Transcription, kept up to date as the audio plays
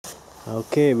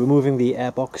Okay, removing the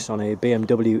airbox on a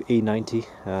BMW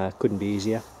E90 couldn't be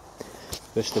easier.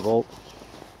 First of all,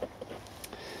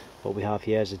 what we have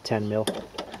here is a 10mm,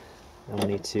 and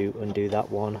we need to undo that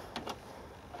one,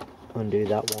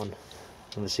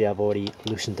 Obviously I've already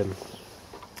loosened them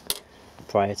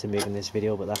prior to making this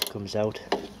video, but that comes out.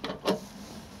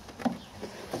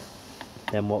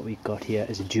 Then what we've got here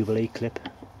is a Jubilee clip,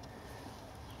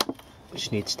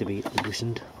 which needs to be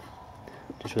loosened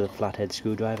just with a flathead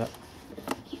screwdriver.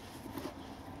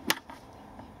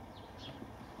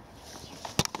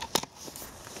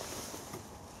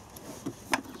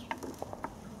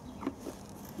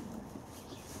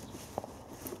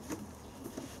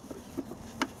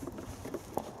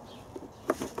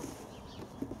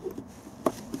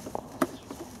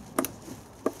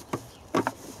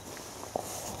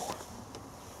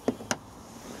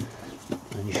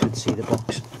 And you should see the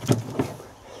box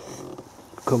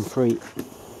come free,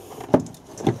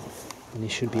 and you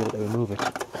should be able to remove it.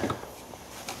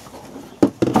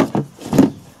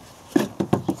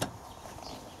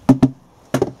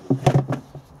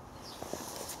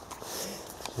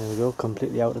 There we go,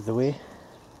 completely out of the way.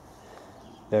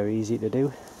 Very easy to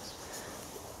do.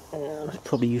 It's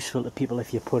probably useful to people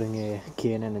if you're putting a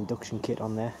K&N induction kit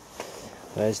on there,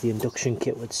 whereas the induction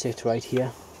kit would sit right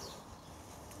here.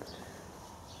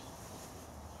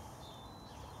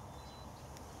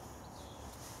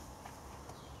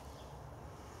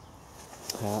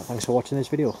 Thanks for watching this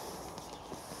video.